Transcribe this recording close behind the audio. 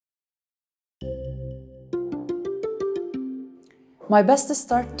My Best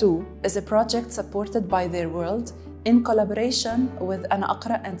Start 2 is a project supported by L.A.L in collaboration with an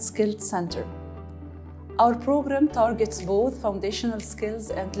Aqra and Skilled Center. Our program targets both foundational skills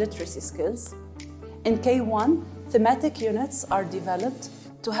and literacy skills. In K1, thematic units are developed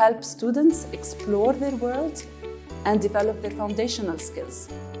to help students explore their world and develop their foundational skills.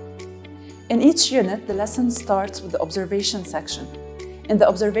 In each unit, the lesson starts with the observation section. In the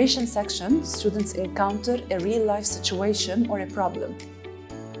observation section, students encounter a real-life situation or a problem.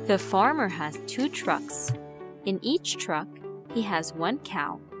 The farmer has 2 trucks. In each truck, he has 1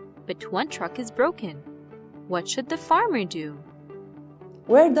 cow, but 1 truck is broken. What should the farmer do?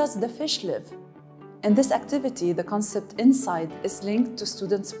 Where does the fish live? In this activity, the concept inside is linked to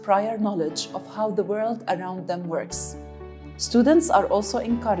students' prior knowledge of how the world around them works. Students are also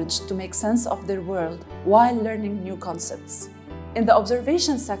encouraged to make sense of their world while learning new concepts. In the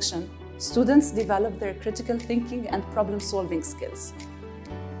observation section, students develop their critical thinking and problem-solving skills.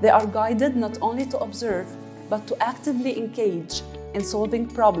 They are guided not only to observe, but to actively engage in solving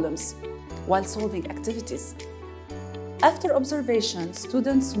problems while solving activities. After observation,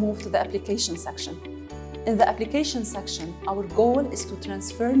 students move to the application section. In the application section, our goal is to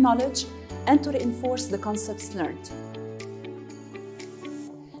transfer knowledge and to reinforce the concepts learned.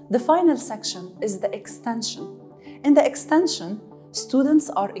 The final section is the extension. In the extension, students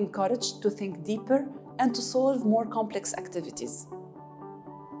are encouraged to think deeper and to solve more complex activities.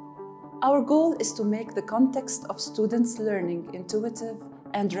 Our goal is to make the context of students' learning intuitive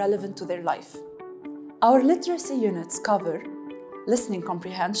and relevant to their life. Our literacy units cover listening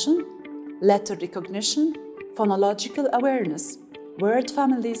comprehension, letter recognition, phonological awareness, word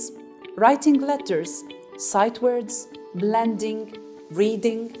families, writing letters, sight words, blending,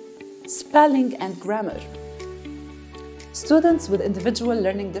 reading, spelling, and grammar. Students with individual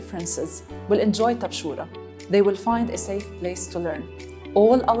learning differences will enjoy Tabshoura. They will find a safe place to learn.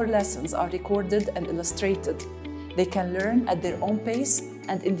 All our lessons are recorded and illustrated. They can learn at their own pace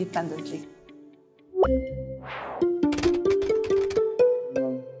and independently.